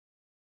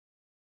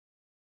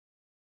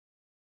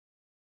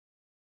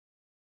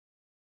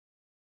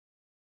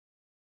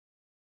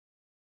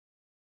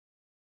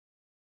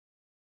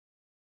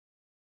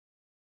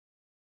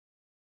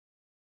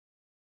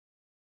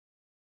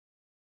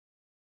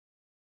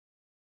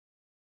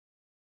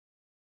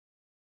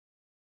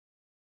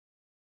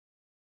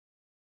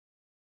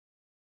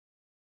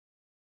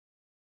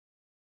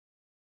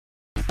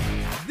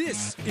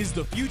This is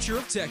the future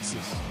of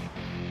Texas.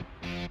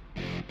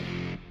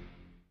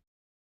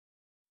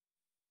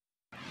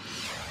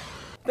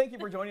 Thank you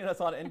for joining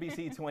us on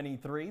NBC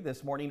 23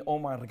 this morning.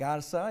 Omar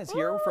Garza is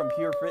here from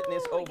Pure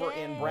Fitness over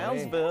in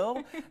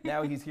Brownsville.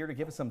 Now he's here to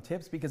give us some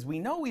tips because we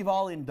know we've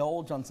all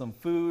indulged on some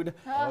food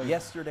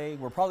yesterday.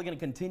 We're probably going to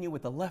continue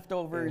with the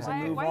leftovers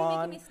and move on. Why are you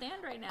making me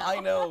stand right now? I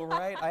know,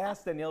 right? I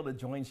asked Danielle to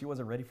join. She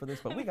wasn't ready for this,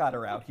 but we got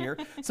her out here.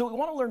 So we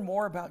want to learn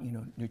more about,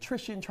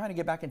 nutrition, trying to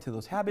get back into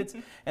those habits,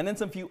 and then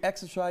some few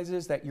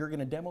exercises that you're going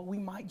to demo. We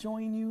might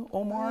join you,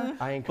 Omar.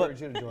 I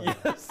encourage you to join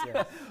us.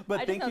 Yes.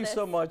 But thank you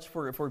so much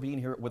for being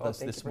here with us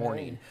this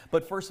morning.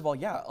 But first of all,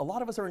 a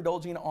lot of us are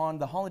indulging on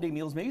the holiday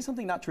meals, maybe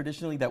something not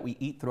traditionally that we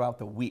eat throughout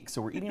the week. So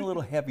we're eating a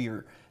little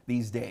heavier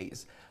these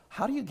days.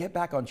 How do you get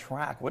back on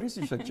track? What is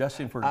your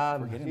suggestion for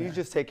getting there? You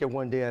just take it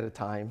one day at a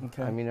time.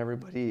 Okay. I mean,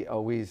 everybody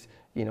always,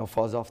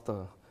 falls off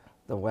the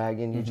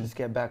wagon. You just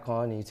get back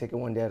on and you take it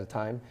one day at a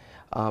time.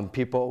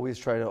 People always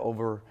try to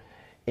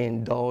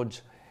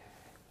overindulge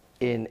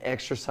in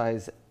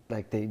exercise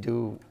like they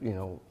do,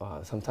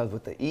 sometimes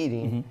with the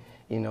eating.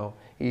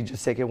 You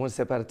just take it one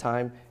step at a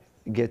time.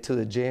 Get to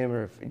the gym,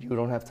 or if you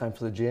don't have time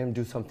for the gym,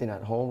 do something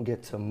at home,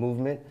 get some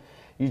movement.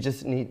 You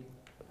just need,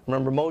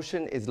 remember,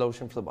 motion is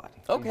lotion for the body.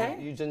 Okay.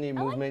 You just need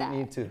movement. You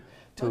need to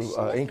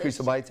increase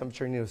the body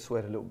temperature. You need to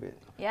sweat a little bit.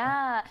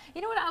 Yeah.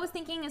 You know what I was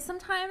thinking is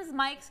sometimes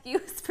my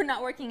excuse for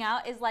not working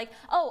out is like,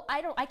 oh,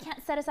 I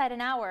can't set aside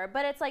an hour.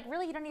 But it's like,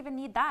 really, you don't even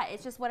need that.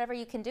 It's just whatever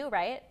you can do,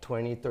 right?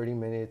 20, 30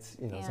 minutes,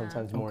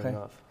 sometimes more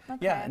enough.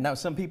 Okay. Yeah, now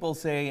some people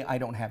say, I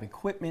don't have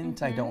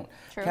equipment, I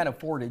can't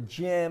afford a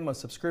gym, a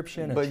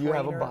subscription, But you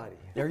have a body.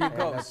 There you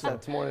go.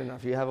 That's more than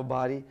enough. You have a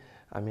body.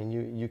 I mean,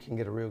 you can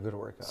get a real good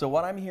workout. So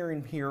what I'm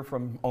hearing here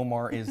from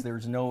Omar is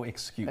there's no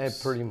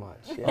excuse. Pretty much,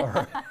 yeah. All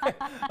right.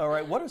 All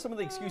right. What are some of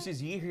the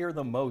excuses you hear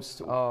the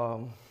most?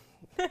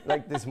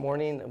 Like this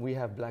morning, we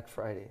have Black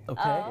Friday.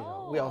 Okay.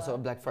 We also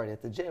have Black Friday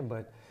at the gym,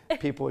 but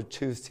people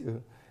choose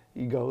to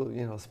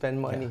go, spend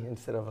money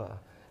instead of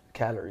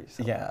calories.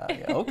 So. Yeah.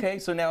 Okay.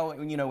 So now,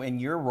 in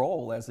your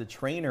role as a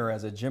trainer,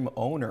 as a gym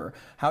owner,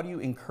 how do you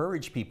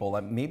encourage people?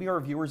 Maybe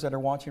our viewers that are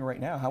watching right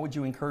now, how would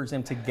you encourage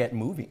them to get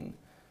moving?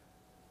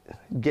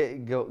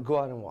 Go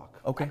out and walk.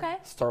 Okay.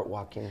 Start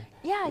walking.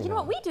 Yeah, you know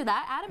what? We do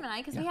that, Adam and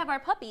I, because we have our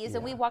puppies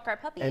and we walk our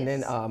puppies. And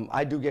then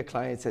I do get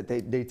clients that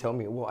they tell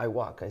me, well, I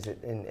walk. I said,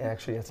 and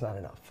actually that's not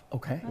enough.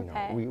 Okay.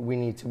 We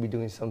need to be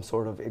doing some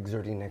sort of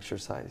exerting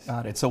exercise.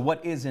 Got it. So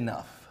what is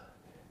enough?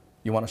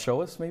 You want to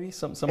show us maybe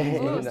some of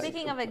these moves?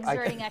 Speaking of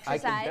exerting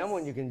exercise. I can demo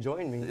and you can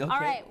join me. Okay. All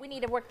right, we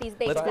need to work these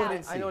basics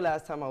out. I know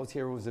last time I was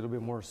here was a little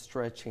bit more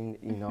stretching,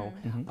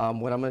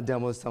 What I'm going to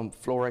demo is some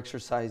floor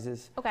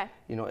exercises. Okay.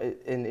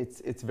 And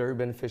it's very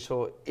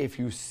beneficial if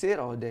you sit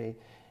all day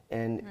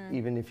and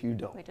even if you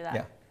don't. We do that.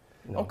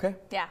 Yeah. Okay.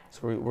 Yeah.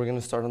 So we're going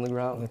to start on the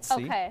ground. Let's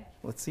see. Okay.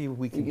 Let's see if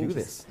we can do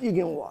this. You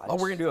can watch. Oh,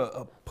 we're going to do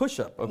a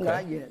push-up.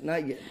 Okay.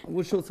 Not yet.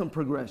 We'll show some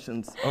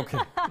progressions. Okay.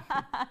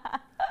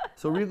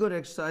 So real good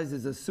exercise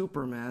is a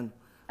Superman.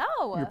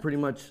 Oh. You're pretty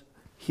much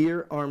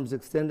here, arms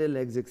extended,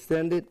 legs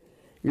extended.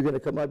 You're going to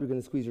come up, you're going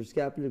to squeeze your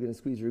scapula, you're going to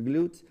squeeze your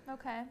glutes.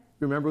 Okay.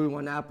 Remember, we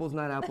want apples,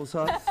 not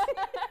applesauce.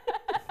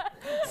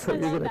 So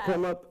you're going to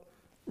come up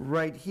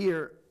right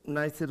here,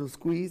 nice little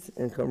squeeze,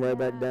 and come right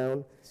back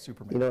down.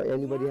 Superman.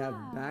 Anybody have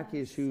back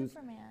issues,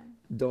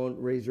 don't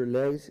raise your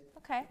legs.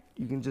 Okay.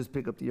 You can just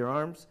pick up your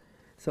arms.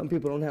 Some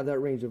people don't have that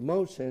range of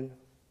motion.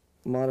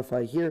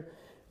 Modify here.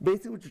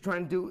 Basically, what you're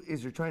trying to do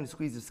is you're trying to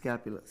squeeze the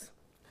scapulas.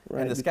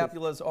 Right? And the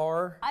scapulas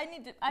are? I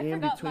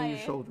forgot between your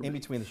shoulders. In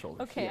between the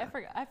shoulders. Okay, yeah.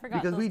 I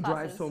forgot because those we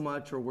classes. drive so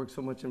much or work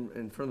so much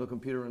in front of the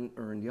computer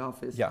or in the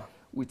office. Yeah.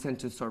 We tend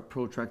to start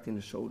protracting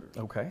the shoulder.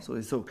 Okay. So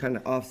it's kind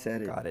of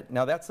offset. Got it.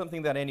 Now that's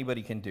something that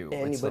anybody can do.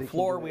 It's the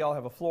floor. We all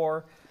have a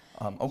floor.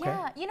 Okay.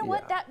 Yeah, you know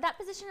what? That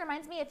position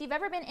reminds me, if you've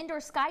ever been indoor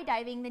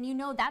skydiving,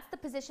 then that's the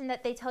position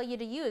that they tell you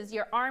to use.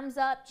 Your arms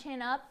up,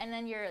 chin up, and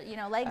then your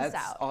legs out.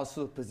 That's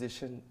also the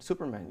position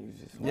Superman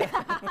uses. Yeah.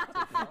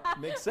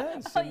 Makes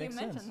sense. Oh, you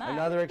mentioned that.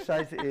 Another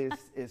exercise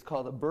is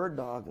called a bird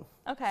dog.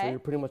 Okay. So you're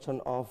pretty much on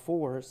all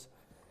fours.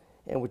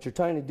 And what you're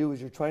trying to do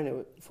is you're trying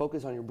to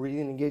focus on your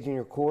breathing, engaging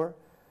your core,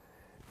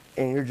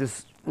 and you're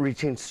just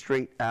reaching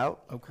straight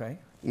out. Okay.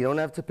 You don't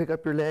have to pick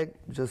up your leg,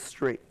 just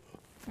straight.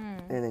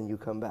 And then you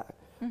come back.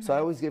 So I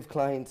always give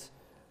clients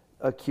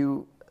a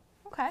cue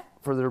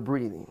for their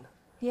breathing.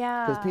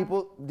 Yeah.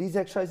 Because these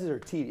exercises are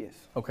tedious.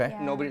 Okay.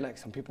 Yeah. Nobody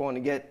likes them. People want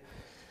to get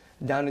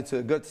down into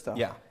the good stuff.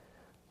 Yeah.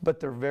 But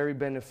they're very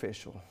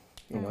beneficial,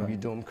 if you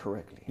do them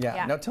correctly.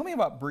 Yeah. Now tell me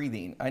about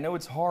breathing. I know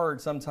it's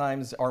hard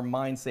sometimes. Our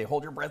minds say,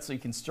 hold your breath so you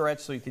can stretch,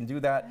 so you can do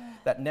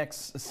that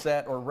next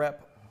set or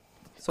rep.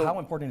 So how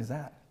important is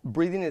that?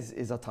 Breathing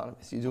is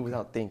autonomous. You do it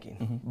without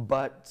thinking.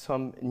 But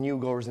some new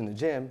goers in the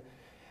gym,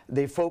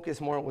 they focus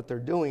more on what they're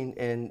doing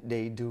and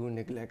they do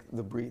neglect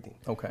the breathing.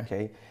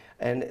 Okay.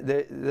 And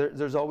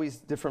there's always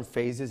different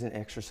phases in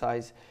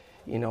exercise,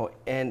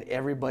 and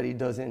everybody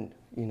doesn't,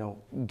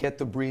 get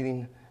the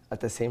breathing at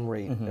the same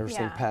rate or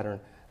same pattern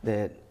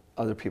that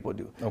other people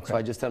do. So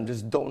I just tell them,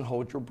 just don't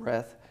hold your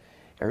breath.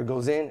 Air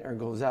goes in, air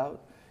goes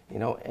out. you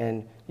know,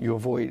 and you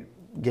avoid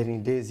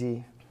getting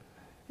dizzy,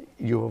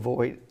 you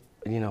avoid,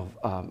 you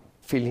know,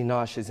 feeling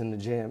nauseous in the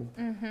gym.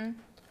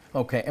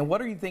 Okay, and what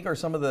do you think are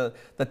some of the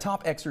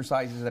top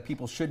exercises that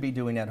people should be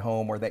doing at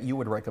home or that you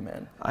would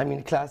recommend? I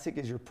mean, classic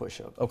is your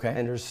push-up. Okay.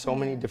 And there's so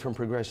many different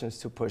progressions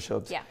to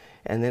push-ups. Yeah.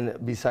 And then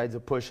besides the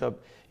push-up,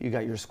 you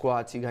got your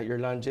squats, you got your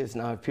lunges.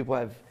 Now, if people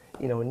have,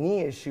 you know,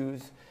 knee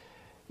issues,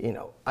 you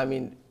know, I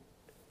mean,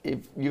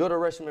 if you go to a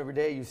restroom every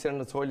day, you sit on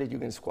the toilet, you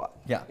can squat.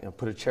 Yeah. You know,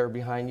 put a chair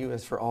behind you.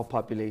 It's for all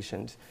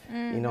populations.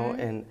 You know,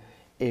 and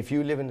if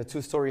you live in a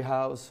 2-story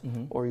house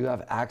or you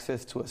have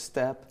access to a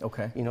step,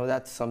 Okay. you know,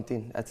 that's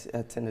something, that's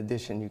an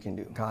addition you can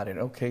do. Got it.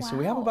 Okay, so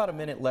we have about a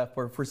minute left.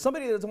 For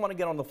somebody that doesn't want to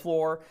get on the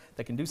floor,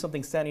 that can do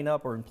something standing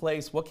up or in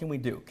place, what can we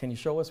do? Can you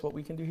show us what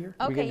we can do here?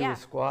 We Okay, can do yeah. a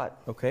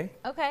squat. Okay.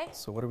 Okay.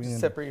 So what are we going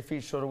to do? Separate your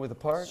feet shoulder width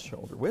apart.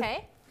 Shoulder width.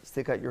 Okay.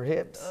 Stick out your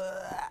hips.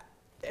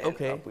 And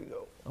Okay. up we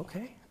go.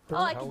 Okay. Oh,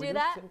 I can do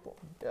that. Simple.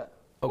 Yeah.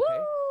 Okay.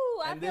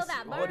 Woo! I And feel this,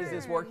 that burn. what is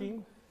this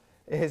working?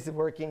 It's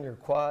working your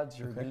quads,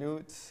 your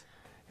glutes,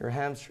 your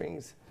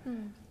hamstrings.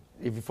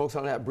 If you focus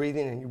on that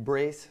breathing and you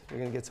brace, you're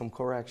gonna get some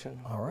core action.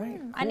 All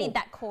right. I need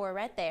that core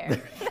right there.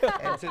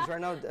 And since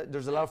right now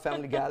there's a lot of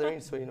family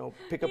gatherings, so you know,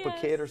 pick up a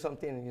kid or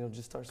something and you know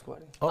just start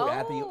squatting. Oh,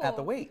 at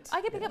the weight.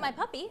 I can pick up my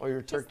puppy. Or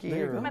your turkey. there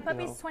you Or, go. My you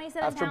puppy's know,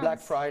 27 after Black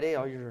pounds. Friday,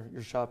 all your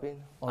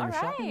shopping. All your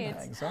shopping right.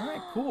 bags. All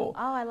right, cool.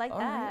 Oh, I like All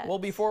right. that. Well,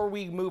 before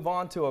we move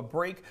on to a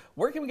break,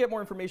 where can we get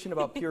more information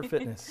about Pure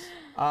Fitness?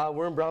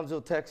 We're in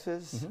Brownsville,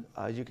 Texas.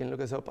 You can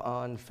look us up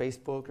on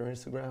Facebook or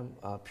Instagram,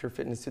 Pure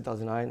Fitness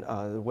 2009,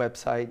 the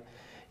website.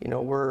 You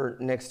know, we're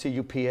next to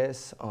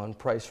UPS on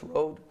Price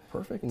Road.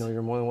 Perfect. You know,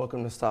 you're more than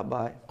welcome to stop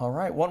by. All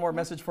right, one more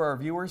message for our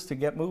viewers to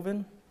get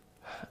moving.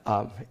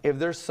 If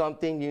there's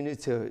something you need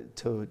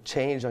to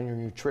change on your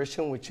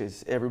nutrition, which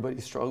is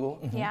everybody's struggle,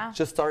 Yeah.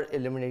 just start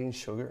eliminating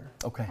sugar.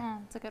 Okay. Oh,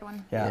 it's a good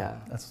one. Yeah. Yeah.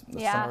 That's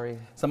Yeah. Sorry.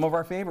 some of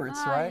our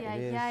favorites, right? Ay,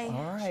 It ay, is. ay.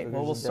 All right. Sugars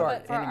Well, we'll and start.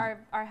 But for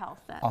our health.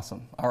 Then.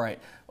 Awesome. All right.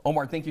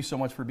 Omar, thank you so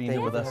much for being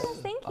here with us.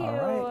 Thank you.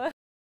 All right.